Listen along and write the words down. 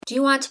Do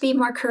you want to be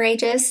more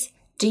courageous?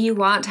 Do you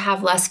want to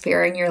have less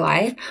fear in your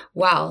life?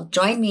 Well,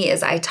 join me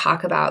as I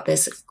talk about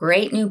this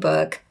great new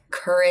book,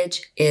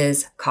 Courage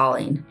is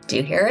Calling. Do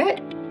you hear it?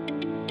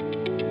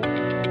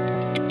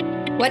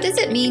 What does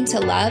it mean to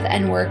love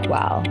and work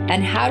well?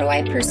 And how do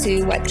I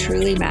pursue what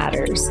truly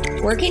matters?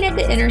 Working at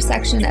the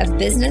intersection of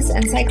business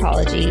and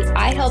psychology,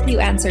 I help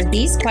you answer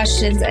these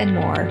questions and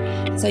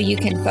more so you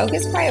can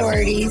focus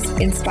priorities,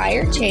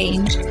 inspire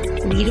change,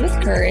 lead with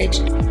courage,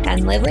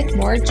 and live with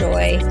more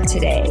joy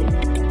today.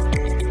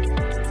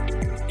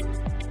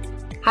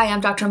 Hi,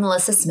 I'm Dr.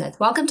 Melissa Smith.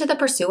 Welcome to the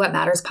Pursue What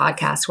Matters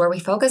podcast, where we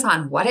focus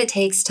on what it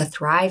takes to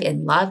thrive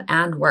in love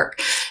and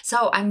work.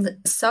 So I'm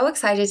so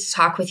excited to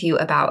talk with you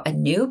about a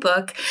new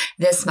book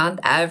this month.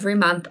 Every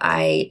month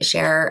I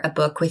share a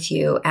book with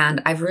you,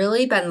 and I've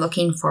really been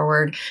looking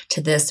forward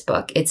to this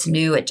book. It's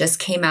new. It just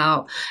came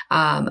out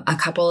a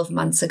couple of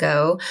months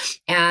ago,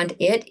 and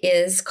it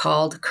is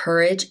called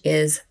Courage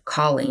is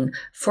Calling.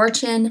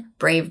 Fortune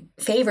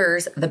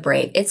favors the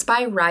brave. It's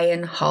by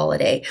Ryan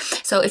Holiday.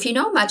 So if you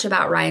know much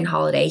about Ryan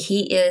Holiday,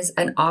 he is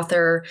an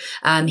author.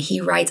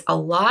 He writes a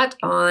lot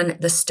on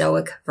the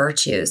Stoic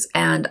virtues,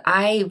 and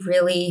I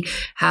really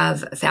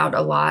have found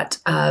a lot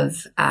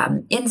of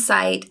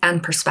insight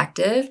and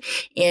perspective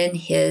in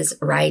his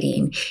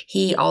writing.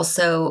 He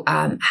also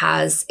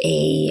has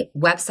a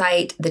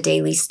website, The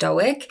Daily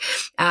Stoic,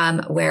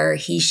 where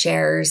he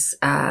shares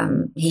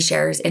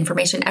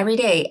information every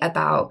day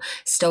about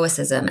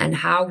Stoicism and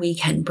how we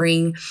can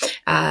bring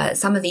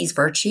some of these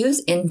virtues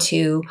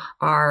into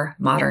our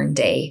modern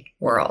day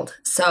world.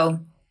 So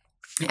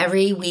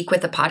every week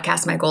with the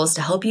podcast, my goal is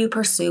to help you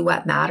pursue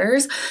what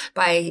matters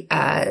by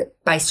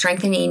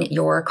strengthening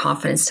your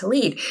confidence to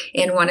lead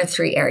in one of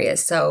three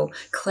areas. So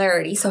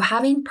clarity, so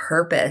having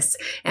purpose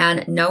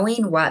and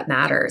knowing what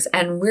matters.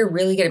 And we're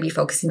really going to be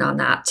focusing on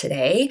that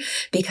today,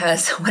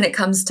 because when it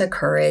comes to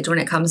courage, when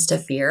it comes to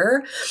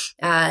fear,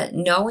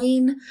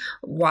 knowing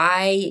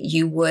why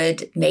you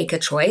would make a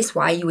choice,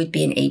 why you would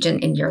be an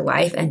agent in your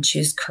life and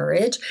choose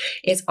courage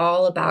is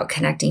all about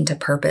connecting to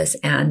purpose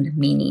and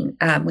meaning.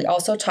 We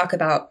also talk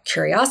about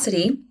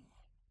curiosity,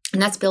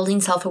 and that's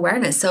building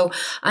self-awareness. So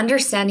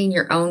understanding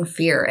your own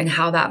fear and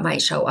how that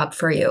might show up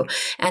for you.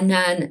 And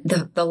then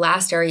the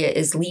last area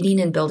is leading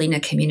and building a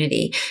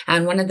community.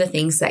 And one of the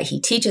things that he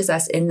teaches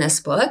us in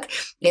this book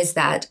is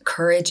that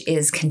courage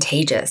is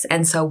contagious.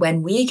 And so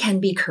when we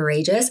can be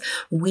courageous,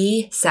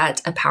 we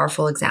set a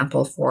powerful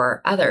example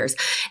for others.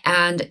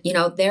 And,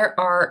 there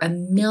are a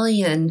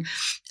million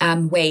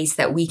ways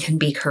that we can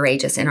be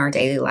courageous in our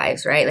daily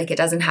lives, right? Like, it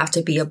doesn't have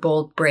to be a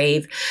bold,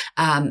 brave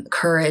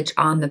courage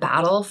on the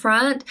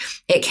battlefront.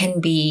 It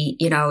can be,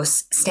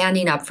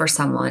 standing up for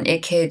someone.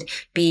 It could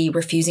be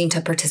refusing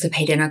to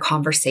participate in a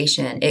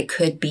conversation. It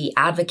could be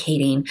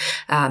advocating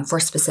for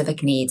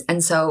specific needs.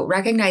 And so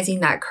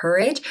recognizing that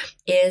courage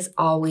is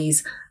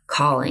always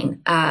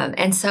calling.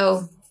 And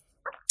so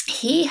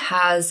he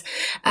has,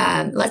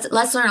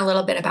 let's learn a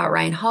little bit about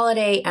Ryan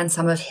Holiday and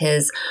some of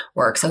his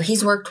work. So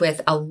he's worked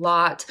with a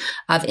lot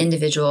of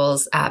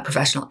individuals,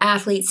 professional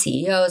athletes,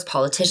 CEOs,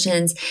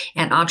 politicians,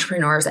 and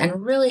entrepreneurs,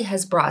 and really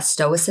has brought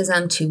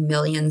Stoicism to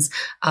millions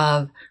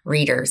of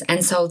readers.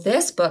 And so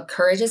this book,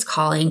 Courage is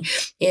Calling,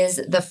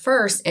 is the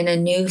first in a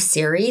new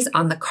series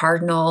on the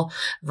cardinal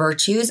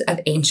virtues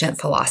of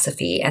ancient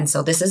philosophy. And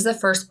so this is the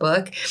first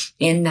book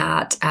in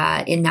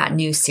that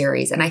new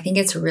series. And I think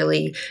it's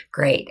really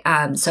great.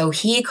 So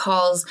he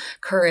calls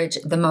courage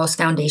the most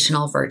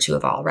foundational virtue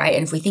of all, right?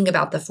 And if we think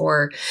about the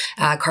four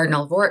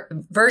cardinal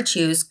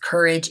virtues,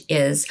 courage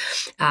is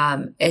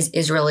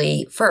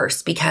really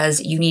first,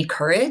 because you need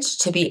courage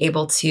to be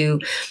able to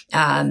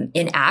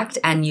enact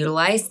and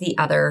utilize the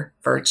other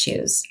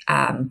virtues.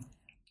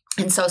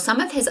 And so some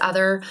of his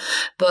other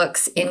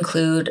books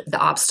include The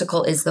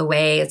Obstacle is the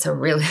Way. It's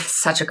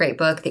such a great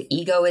book. The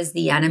Ego is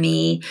the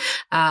Enemy,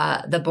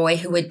 The Boy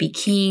Who Would Be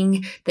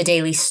King, The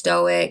Daily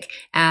Stoic,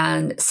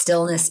 and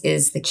Stillness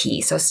is the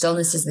Key. So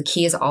Stillness is the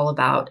Key is all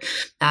about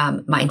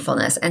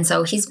mindfulness. And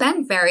so he's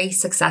been very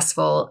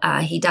successful.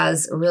 He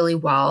does really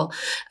well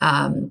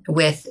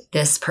with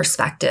this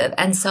perspective.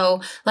 And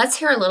so let's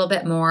hear a little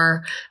bit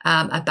more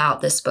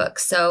about this book.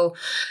 So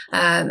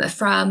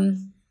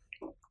from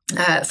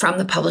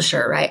the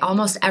publisher, right?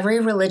 Almost every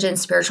religion,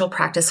 spiritual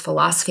practice,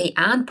 philosophy,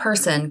 and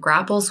person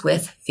grapples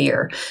with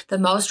fear. The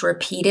most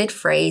repeated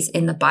phrase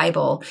in the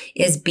Bible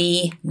is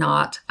 "be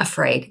not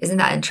afraid." Isn't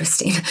that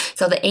interesting?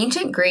 So the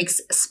ancient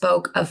Greeks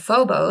spoke of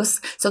phobos.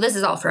 So this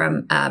is all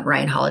from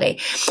Ryan Holiday.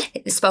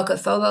 Spoke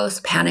of phobos,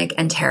 panic,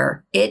 and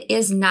terror. It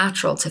is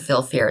natural to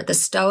feel fear. The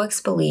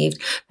Stoics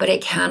believed, but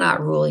it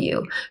cannot rule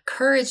you.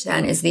 Courage,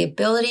 then, is the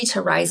ability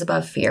to rise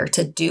above fear,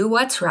 to do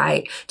what's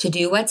right, to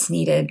do what's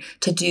needed,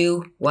 to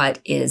do what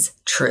is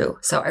true.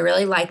 So I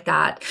really like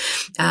that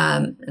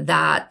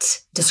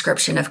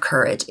description of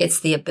courage. It's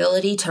the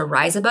ability to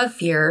rise above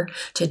fear,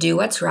 to do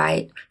what's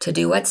right, to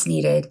do what's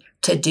needed,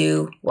 to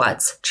do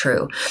what's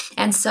true.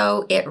 And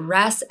so it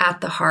rests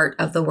at the heart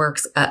of the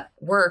works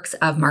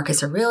of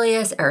Marcus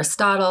Aurelius,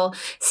 Aristotle,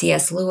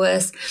 C.S.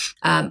 Lewis,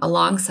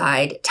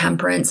 alongside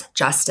temperance,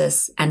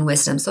 justice, and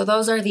wisdom. So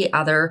those are the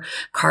other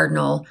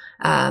cardinal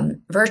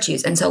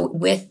virtues. And so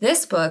with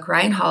this book,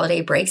 Ryan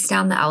Holiday breaks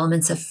down the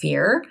elements of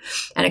fear,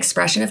 an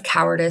expression of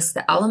cowardice,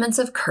 the elements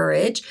of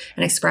courage,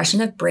 an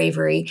expression of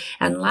bravery,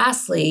 and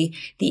lastly,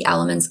 the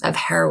elements of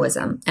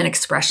heroism, an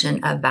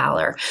expression of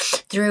valor.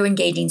 Through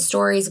engaging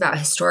stories about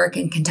historic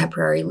and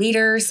contemporary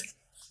leaders,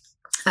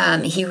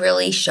 he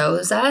really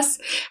shows us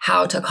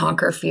how to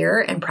conquer fear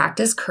and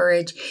practice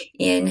courage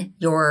in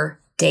your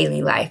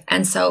daily life.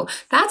 And so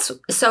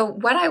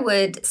what I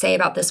would say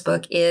about this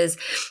book is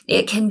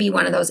it can be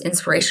one of those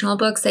inspirational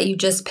books that you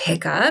just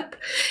pick up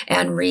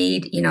and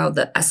read,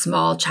 a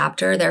small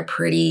chapter. They're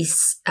pretty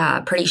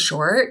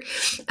short.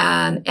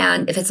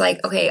 And if it's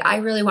like, okay, I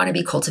really want to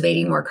be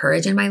cultivating more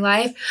courage in my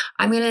life,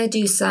 I'm going to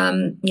do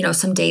some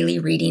daily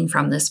reading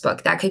from this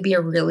book. That could be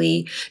a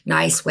really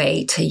nice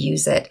way to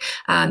use it.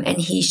 And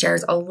he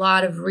shares a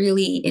lot of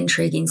really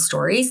intriguing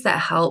stories that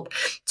help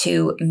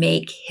to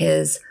make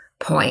his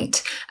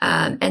point.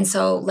 And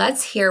so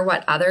let's hear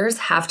what others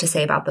have to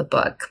say about the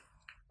book.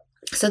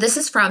 So this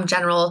is from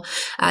General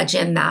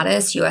Jim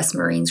Mattis, U.S.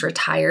 Marines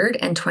retired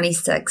and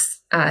 26th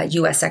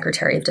U.S.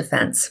 Secretary of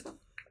Defense.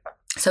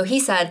 So he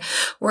said,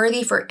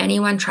 worthy for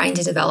anyone trying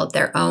to develop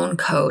their own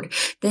code.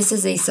 This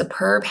is a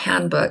superb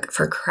handbook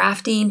for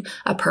crafting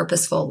a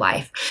purposeful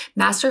life.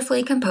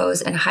 Masterfully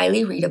composed and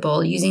highly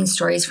readable, using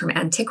stories from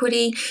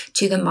antiquity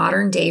to the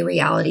modern day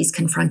realities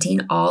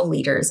confronting all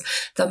leaders.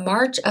 The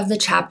march of the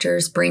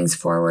chapters brings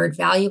forward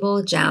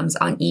valuable gems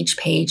on each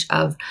page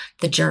of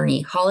the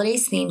journey.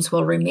 Holiday's themes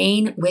will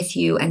remain with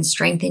you and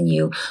strengthen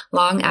you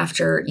long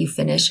after you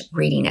finish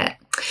reading it.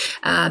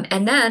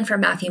 And then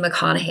from Matthew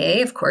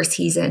McConaughey, of course,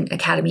 he's an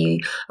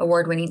Academy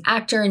Award-winning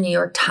actor, New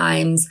York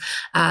Times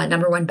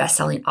 #1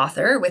 best-selling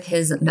author with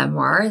his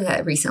memoir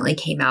that recently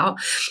came out.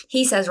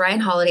 He says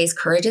Ryan Holiday's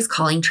Courage is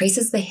Calling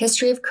traces the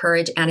history of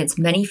courage and its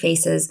many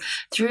faces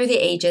through the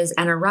ages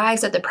and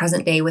arrives at the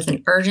present day with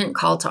an urgent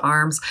call to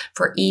arms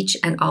for each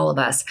and all of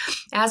us.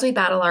 As we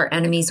battle our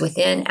enemies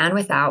within and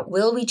without,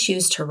 will we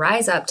choose to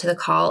rise up to the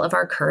call of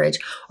our courage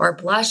or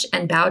blush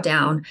and bow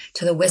down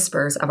to the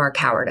whispers of our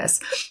cowardice?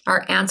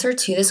 Our answer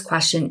to this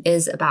question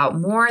is about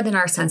more than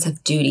our sense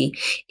of duty.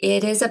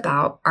 It is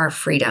about our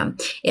freedom.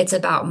 It's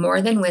about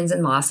more than wins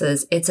and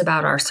losses. It's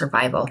about our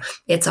survival.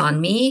 It's on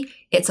me.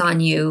 It's on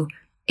you.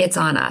 It's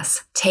on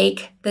us.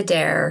 Take the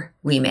dare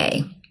we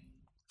may.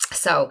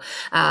 So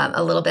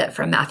a little bit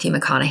from Matthew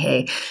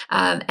McConaughey.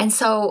 And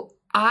so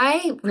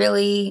I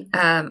really,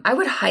 I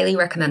would highly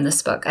recommend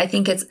this book. I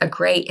think it's a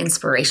great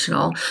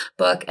inspirational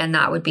book, and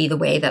that would be the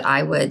way that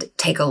I would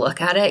take a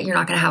look at it. You're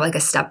not going to have like a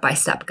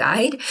step-by-step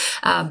guide,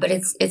 but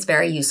it's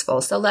very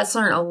useful. So let's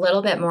learn a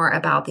little bit more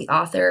about the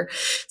author.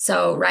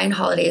 So Ryan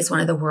Holiday is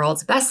one of the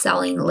world's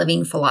best-selling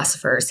living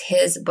philosophers.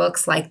 His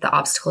books like The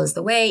Obstacle is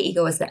the Way,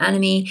 Ego is the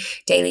Enemy,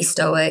 Daily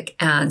Stoic,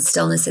 and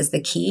Stillness is the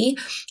Key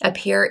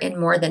appear in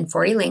more than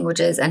 40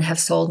 languages and have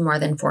sold more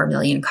than 4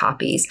 million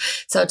copies.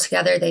 So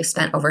together they've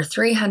spent over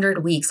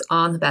 300 weeks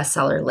on the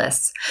bestseller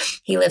lists.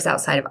 He lives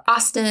outside of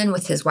Austin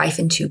with his wife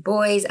and 2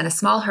 boys and a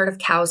small herd of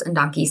cows and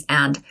donkeys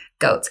and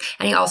goats.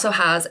 And he also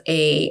has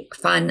a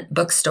fun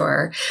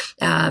bookstore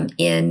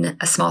in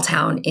a small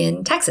town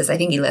in Texas. I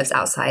think he lives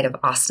outside of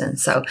Austin.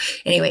 So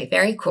anyway,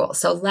 very cool.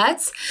 So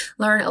let's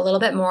learn a little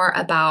bit more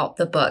about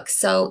the book.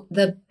 So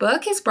the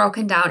book is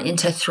broken down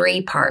into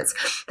 3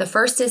 parts. The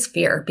first is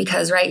fear,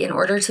 because in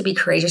order to be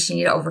courageous, you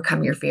need to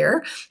overcome your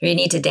fear. You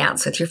need to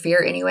dance with your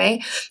fear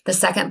anyway. The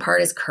second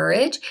part is courage.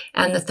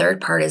 And the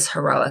third part is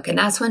heroic. And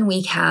that's when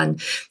we can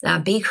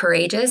be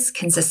courageous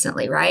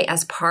consistently,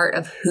 as part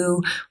of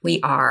who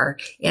we are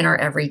in our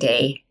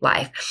everyday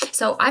life.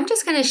 So I'm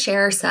just going to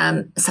share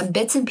some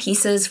bits and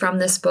pieces from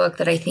this book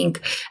that I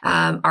think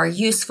are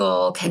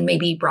useful, can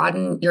maybe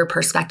broaden your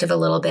perspective a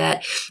little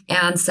bit.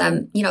 And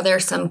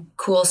there's some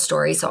cool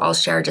stories. So I'll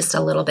share just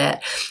a little bit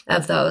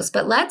of those.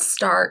 But let's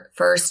start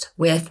first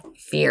with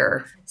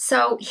fear.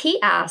 So he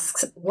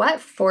asks, what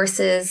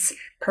forces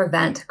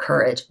prevent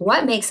courage?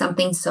 What makes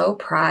something so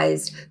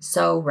prized,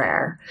 so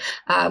rare?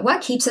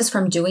 What keeps us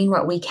from doing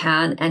what we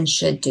can and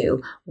should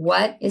do?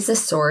 What is the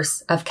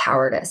source of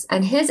cowardice?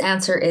 And his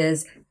answer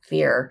is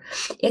fear.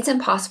 It's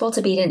impossible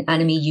to beat an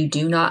enemy you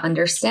do not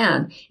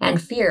understand.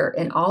 And fear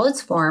in all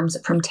its forms,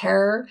 from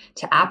terror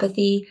to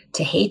apathy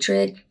to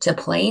hatred to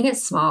playing it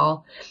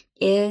small,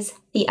 is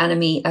the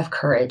enemy of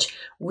courage.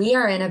 We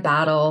are in a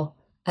battle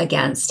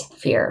against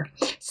fear.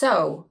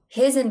 So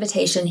his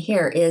invitation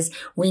here is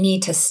we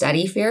need to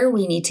study fear.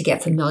 We need to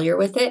get familiar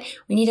with it.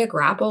 We need to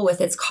grapple with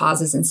its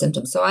causes and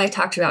symptoms. So I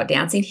talked about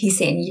dancing. He's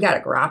saying you got to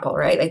grapple,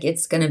 right? Like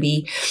it's going to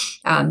be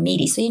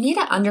meaty. So you need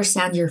to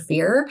understand your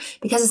fear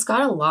because it's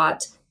got a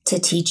lot to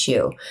teach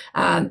you.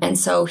 And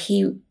so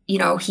he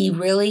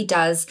really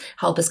does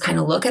help us kind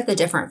of look at the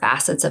different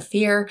facets of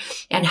fear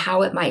and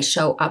how it might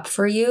show up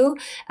for you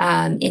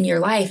in your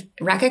life,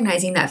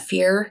 recognizing that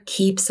fear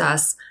keeps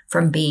us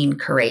from being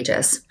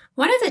courageous.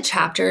 One of the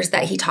chapters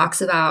that he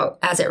talks about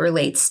as it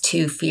relates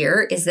to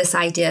fear is this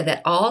idea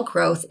that all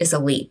growth is a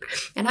leap.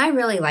 And I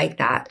really like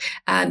that.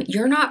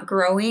 You're not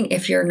growing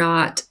if you're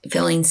not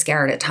feeling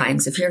scared at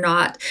times, if you're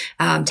not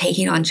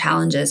taking on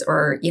challenges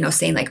or,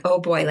 saying like, oh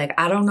boy, like,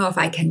 I don't know if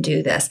I can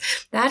do this.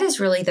 That is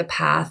really the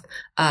path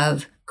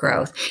of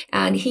growth.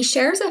 And he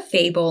shares a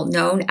fable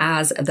known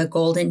as the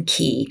Golden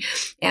Key.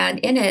 And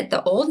in it,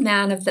 the old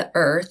man of the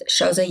earth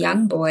shows a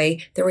young boy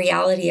the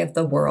reality of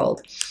the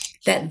world,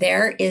 that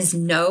there is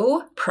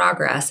no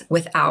progress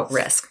without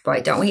risk.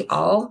 Boy, don't we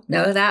all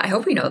know that? I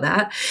hope we know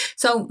that.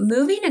 So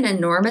moving an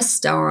enormous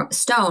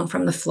stone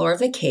from the floor of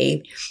the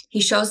cave, he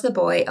shows the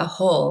boy a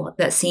hole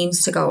that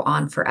seems to go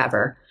on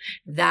forever.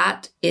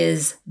 That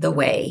is the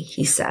way,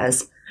 he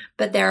says.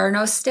 But there are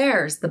no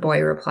stairs, the boy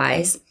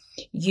replies.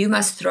 You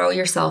must throw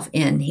yourself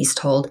in, he's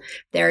told.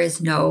 There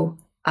is no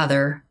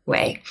other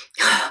way.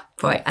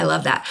 Boy, I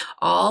love that.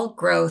 All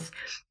growth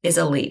is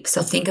a leap.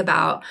 So think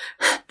about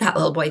that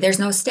little boy. There's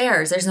no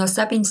stairs. There's no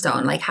stepping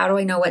stone. Like, how do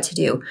I know what to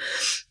do?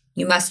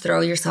 You must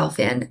throw yourself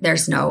in.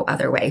 There's no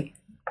other way.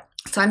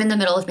 So I'm in the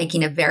middle of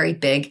making a very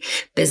big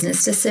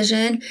business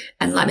decision.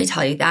 And let me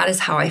tell you, that is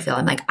how I feel.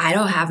 I'm like, I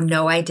don't have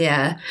no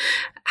idea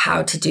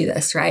how to do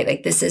this, right?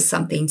 Like, this is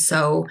something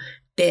so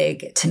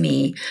big to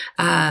me,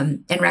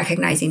 and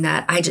recognizing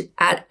that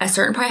at a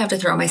certain point, I have to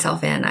throw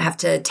myself in. I have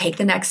to take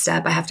the next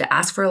step. I have to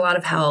ask for a lot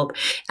of help.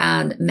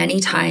 And many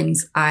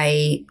times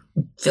I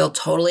feel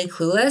totally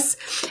clueless.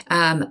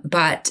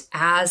 But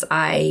as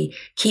I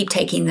keep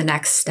taking the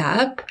next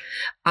step,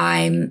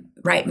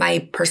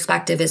 my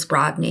perspective is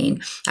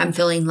broadening. I'm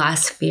feeling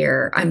less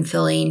fear. I'm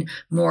feeling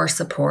more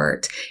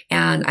support,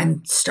 and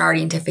I'm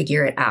starting to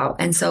figure it out.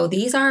 And so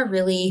these are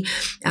really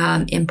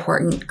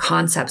important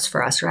concepts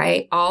for us,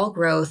 right? All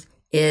growth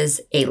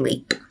is a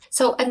leap.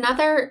 So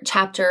another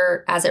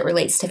chapter as it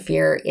relates to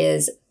fear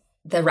is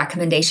the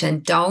recommendation,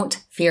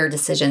 don't fear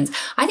decisions.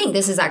 I think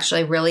this is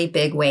actually a really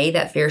big way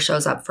that fear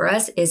shows up for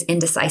us is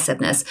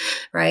indecisiveness,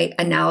 right?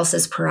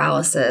 Analysis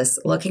paralysis,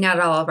 looking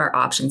at all of our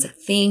options,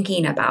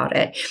 thinking about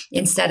it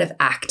instead of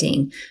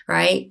acting,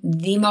 right?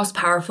 The most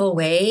powerful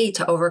way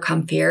to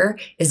overcome fear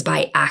is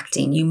by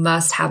acting. You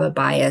must have a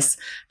bias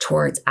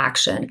towards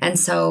action. And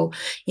so,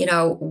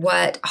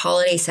 what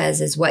Holiday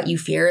says is what you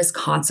fear is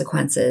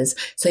consequences.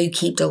 So you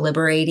keep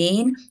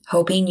deliberating,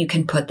 hoping you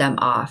can put them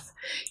off.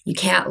 You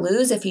can't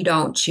lose if you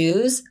don't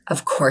choose.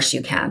 Of course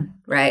you can,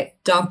 right?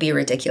 Don't be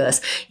ridiculous.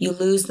 You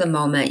lose the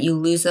moment. You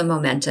lose the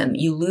momentum.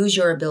 You lose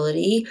your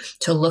ability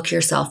to look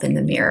yourself in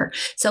the mirror.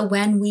 So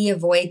when we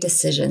avoid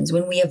decisions,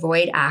 when we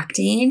avoid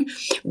acting,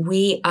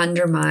 we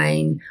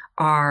undermine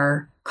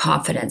our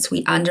confidence.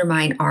 We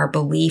undermine our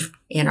belief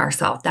in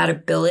ourselves, that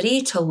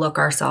ability to look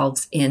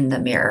ourselves in the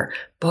mirror.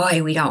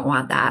 Boy, we don't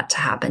want that to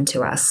happen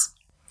to us.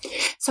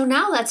 So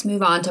now let's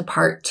move on to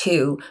part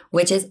 2,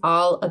 which is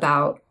all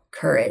about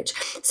courage.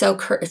 So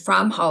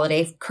from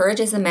Holiday, courage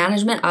is the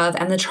management of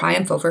and the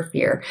triumph over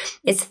fear.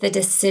 It's the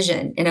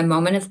decision in a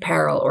moment of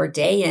peril or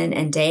day in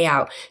and day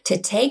out to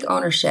take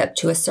ownership,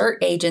 to assert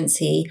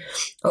agency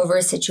over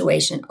a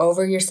situation,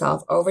 over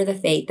yourself, over the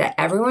fate that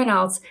everyone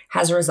else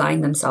has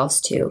resigned themselves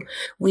to.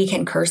 We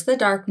can curse the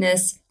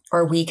darkness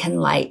or we can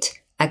light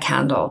a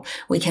candle.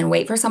 We can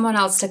wait for someone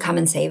else to come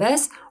and save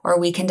us, or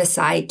we can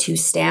decide to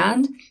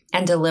stand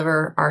and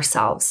deliver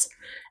ourselves.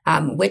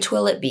 Which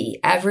will it be?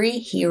 Every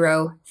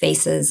hero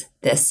faces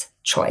this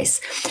choice.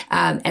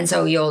 And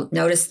so you'll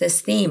notice this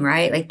theme,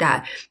 right? Like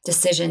that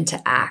decision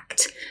to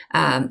act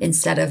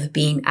instead of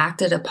being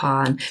acted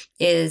upon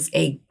is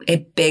a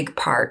big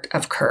part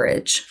of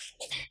courage.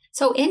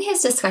 So in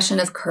his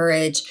discussion of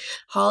courage,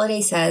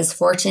 Holiday says,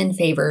 fortune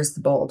favors the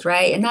bold,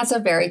 right? And that's a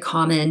very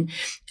common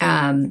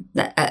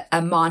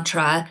a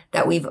mantra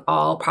that we've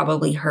all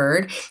probably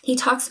heard. He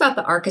talks about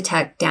the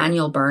architect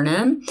Daniel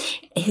Burnham,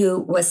 who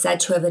was said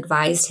to have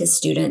advised his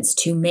students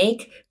to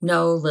make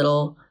no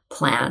little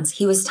plans.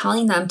 He was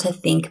telling them to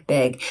think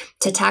big,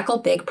 to tackle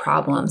big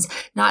problems,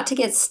 not to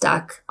get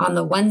stuck on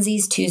the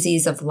onesies,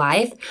 twosies of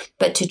life,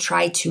 but to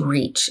try to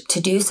reach,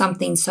 to do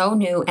something so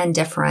new and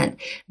different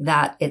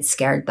that it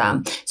scared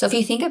them. So if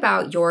you think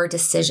about your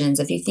decisions,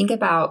 if you think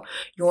about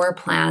your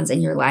plans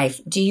in your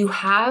life, do you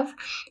have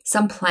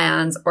some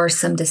plans or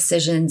some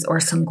decisions or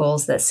some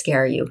goals that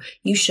scare you?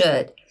 You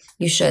should.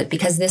 You should,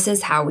 because this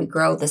is how we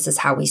grow. This is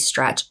how we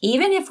stretch.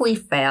 Even if we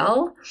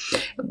fail,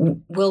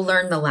 we'll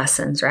learn the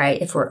lessons,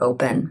 right? If we're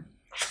open.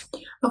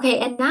 Okay,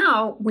 and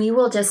now we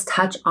will just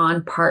touch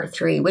on part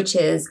 3, which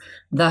is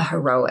the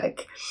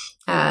heroic.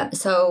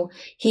 So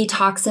he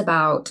talks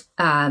about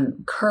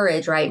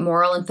courage, right?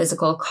 Moral and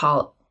physical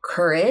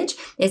courage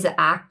is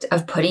the act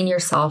of putting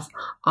yourself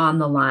on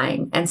the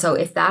line. And so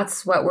if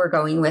that's what we're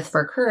going with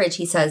for courage,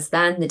 he says,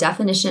 then the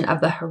definition of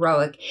the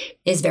heroic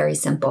is very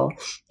simple.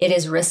 It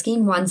is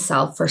risking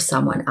oneself for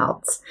someone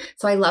else.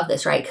 So I love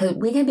this, right? Because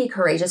we can be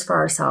courageous for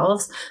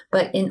ourselves,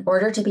 but in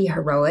order to be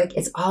heroic,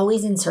 it's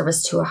always in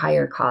service to a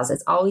higher cause.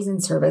 It's always in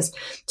service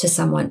to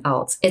someone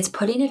else. It's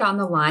putting it on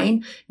the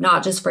line,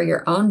 not just for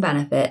your own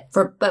benefit,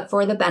 but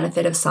for the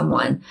benefit of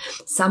something,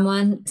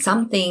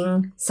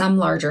 some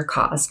larger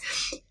cause.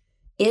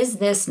 Is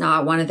this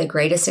not one of the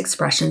greatest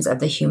expressions of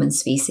the human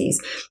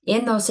species?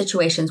 In those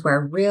situations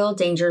where real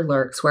danger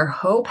lurks, where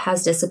hope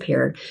has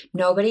disappeared,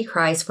 nobody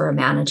cries for a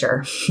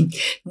manager.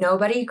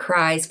 Nobody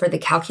cries for the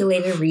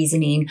calculated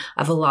reasoning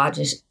of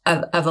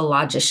a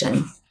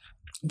logician.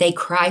 They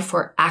cry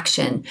for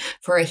action,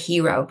 for a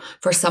hero,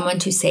 for someone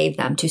to save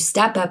them, to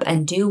step up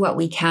and do what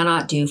we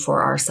cannot do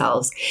for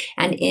ourselves.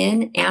 And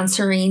in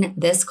answering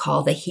this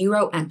call, the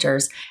hero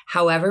enters,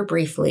 however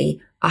briefly,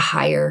 a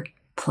higher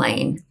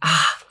plane.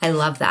 I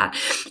love that.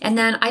 And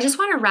then I just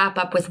want to wrap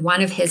up with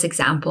one of his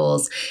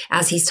examples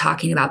as he's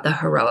talking about the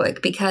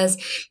heroic, because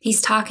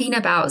he's talking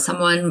about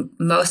someone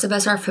most of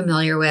us are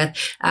familiar with,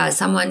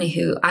 someone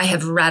who I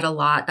have read a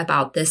lot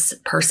about this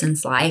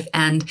person's life.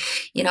 And,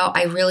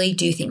 I really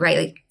do think, right,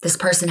 like this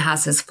person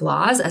has his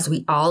flaws, as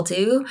we all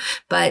do,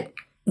 but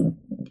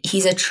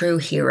he's a true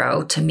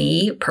hero to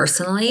me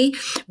personally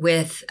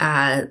with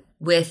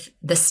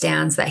the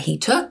stands that he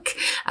took,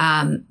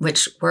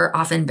 which were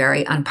often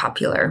very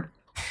unpopular.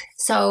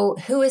 So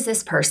who is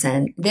this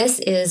person? This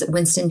is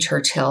Winston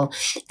Churchill.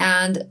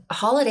 And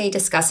Holiday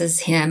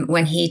discusses him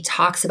when he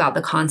talks about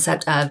the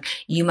concept of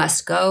you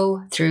must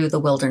go through the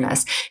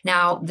wilderness.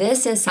 Now,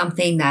 this is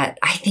something that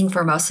I think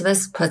for most of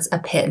us puts a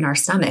pit in our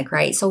stomach,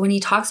 right? So when he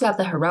talks about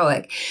the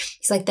heroic,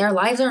 he's like, their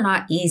lives are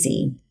not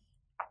easy.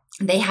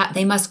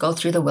 They must go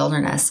through the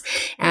wilderness.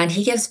 And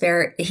he gives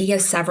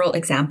several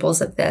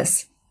examples of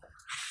this.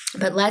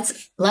 But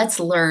let's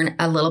learn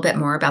a little bit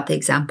more about the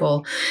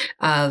example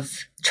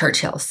of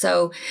Churchill.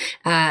 So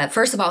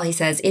first of all, he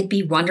says, it'd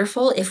be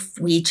wonderful if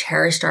we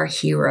cherished our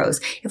heroes,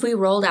 if we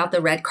rolled out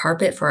the red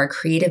carpet for our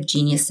creative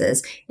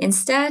geniuses.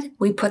 Instead,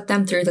 we put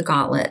them through the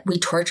gauntlet. We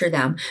torture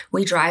them.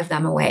 We drive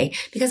them away.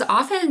 Because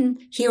often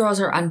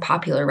heroes are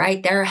unpopular,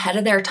 right? They're ahead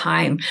of their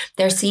time.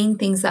 They're seeing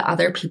things that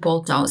other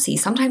people don't see.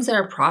 Sometimes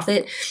they're a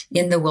prophet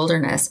in the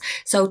wilderness.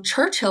 So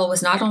Churchill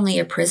was not only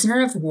a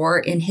prisoner of war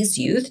in his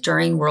youth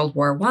during World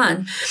War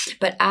I,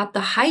 but at the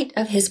height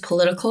of his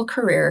political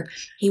career,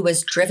 he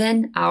was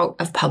driven out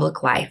of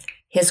public life.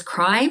 His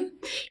crime,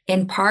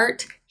 in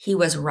part, he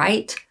was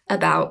right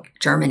about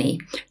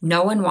Germany.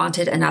 No one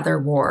wanted another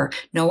war.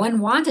 No one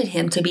wanted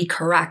him to be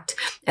correct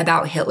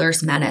about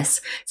Hitler's menace.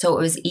 So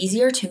it was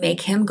easier to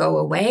make him go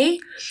away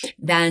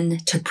than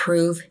to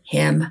prove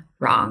him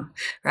wrong,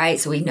 right?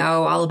 So we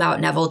know all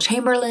about Neville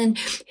Chamberlain,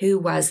 who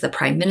was the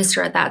prime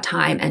minister at that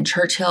time, and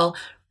Churchill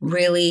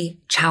really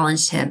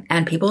challenged him,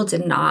 and people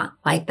did not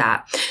like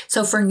that.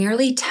 So for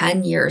nearly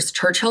 10 years,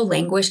 Churchill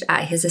languished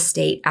at his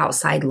estate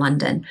outside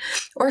London,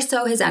 or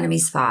so his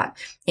enemies thought.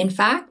 In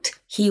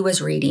fact, he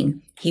was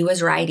reading, he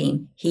was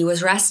writing, he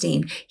was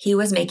resting, he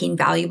was making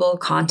valuable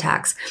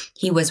contacts.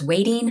 He was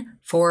waiting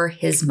for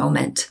his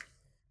moment.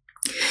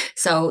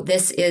 So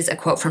this is a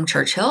quote from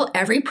Churchill.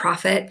 Every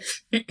prophet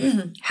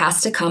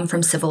has to come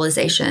from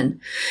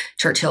civilization,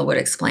 Churchill would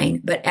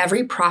explain, but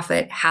every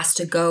prophet has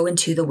to go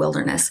into the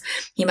wilderness.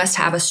 He must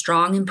have a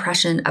strong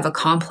impression of a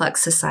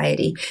complex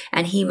society,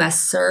 and he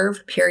must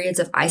serve periods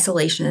of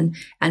isolation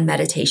and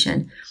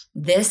meditation.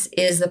 This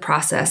is the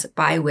process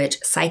by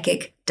which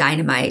psychic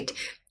dynamite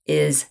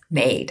is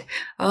made.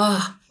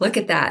 Oh, look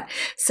at that.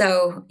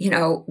 So,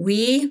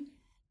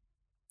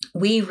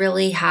 we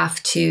really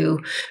have to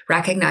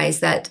recognize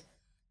that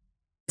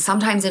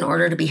sometimes in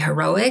order to be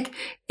heroic,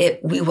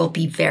 we will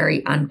be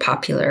very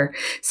unpopular.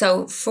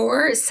 So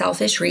for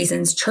selfish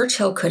reasons,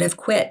 Churchill could have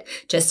quit,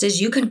 just as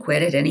you can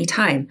quit at any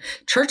time.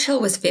 Churchill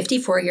was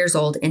 54 years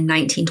old in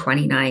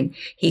 1929.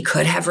 He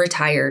could have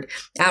retired.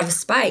 Out of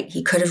spite,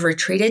 he could have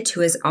retreated to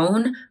his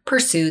own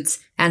pursuits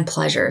and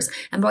pleasures.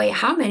 And boy,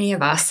 how many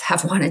of us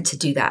have wanted to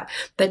do that?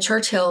 But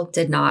Churchill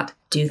did not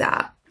do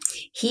that.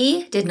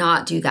 He did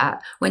not do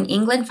that. When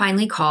England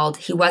finally called,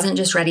 he wasn't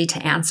just ready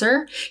to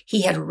answer.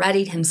 He had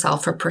readied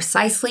himself for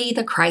precisely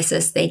the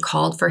crisis they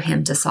called for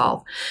him to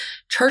solve.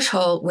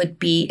 Churchill would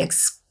be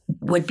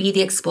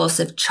the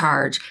explosive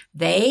charge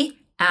they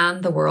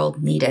and the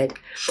world needed.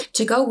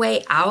 To go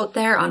way out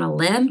there on a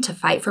limb to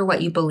fight for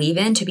what you believe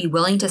in, to be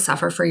willing to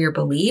suffer for your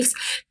beliefs,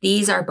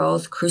 these are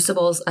both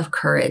crucibles of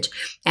courage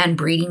and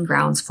breeding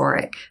grounds for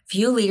it.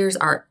 Few leaders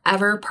are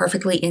ever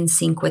perfectly in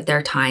sync with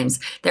their times.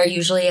 They're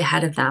usually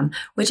ahead of them,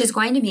 which is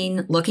going to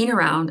mean looking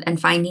around and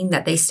finding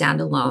that they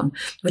stand alone,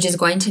 which is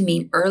going to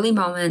mean early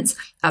moments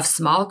of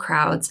small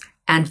crowds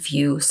and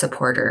few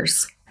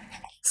supporters.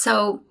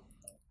 So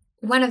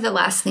one of the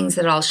last things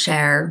that I'll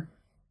share,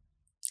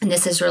 and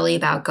this is really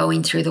about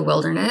going through the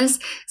wilderness.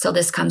 So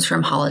this comes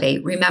from Holiday.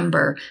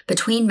 Remember,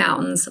 between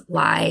mountains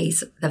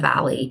lies the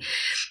valley.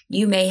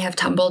 You may have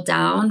tumbled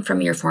down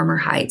from your former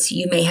heights.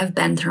 You may have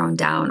been thrown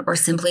down or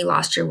simply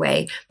lost your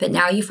way, but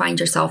now you find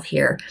yourself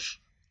here.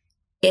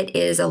 it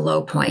is a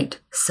low point.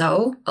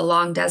 So a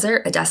long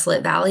desert, a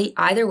desolate valley,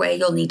 either way,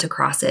 you'll need to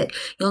cross it.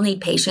 You'll need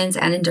patience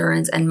and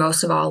endurance, and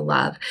most of all,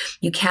 love.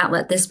 You can't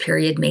let this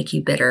period make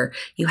you bitter.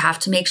 You have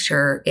to make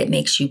sure it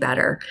makes you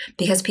better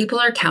because people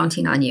are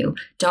counting on you.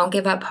 Don't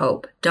give up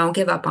hope. Don't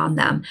give up on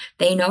them.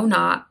 They know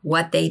not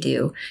what they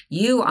do.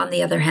 You, on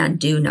the other hand,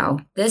 do know.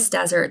 This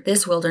desert,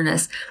 this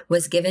wilderness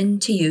was given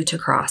to you to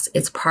cross.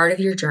 It's part of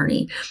your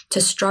journey. To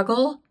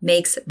struggle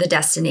makes the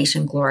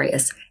destination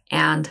glorious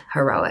and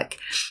heroic.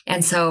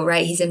 And so,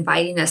 right, he's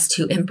inviting us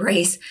to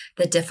embrace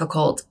the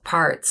difficult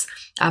parts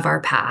of our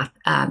path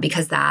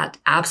because that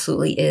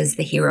absolutely is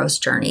the hero's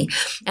journey.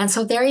 And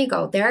so there you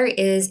go. There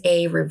is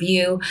a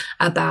review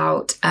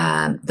about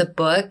the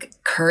book,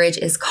 Courage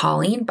is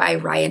Calling by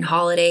Ryan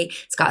Holiday.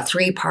 It's got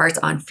 3 parts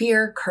on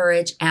fear,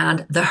 courage,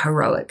 and the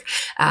heroic,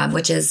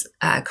 which is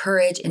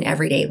courage in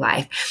everyday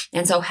life.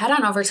 And so head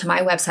on over to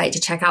my website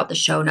to check out the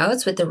show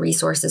notes with the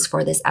resources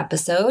for this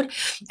episode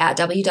at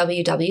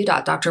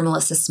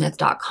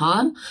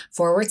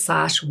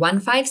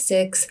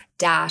www.drmelissasmith.com/156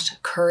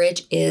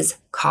 courage is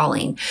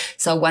calling.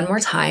 So one more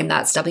time,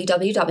 that's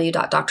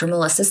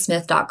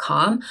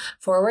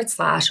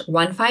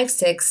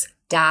www.drmelissasmith.com/156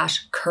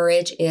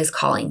 courage is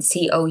calling,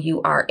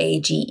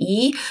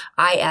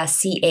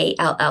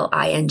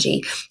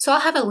 COURAGEISCALLING. So I'll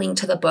have a link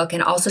to the book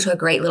and also to a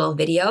great little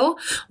video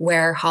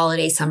where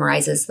Holiday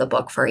summarizes the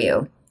book for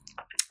you.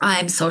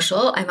 I'm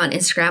social. I'm on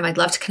Instagram. I'd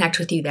love to connect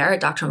with you there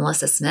at Dr.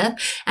 Melissa Smith.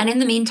 And in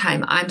the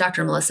meantime, I'm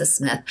Dr. Melissa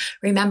Smith.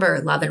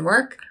 Remember, love and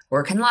work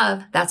and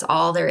love. That's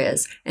all there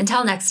is.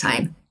 Until next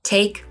time,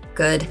 take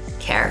good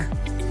care.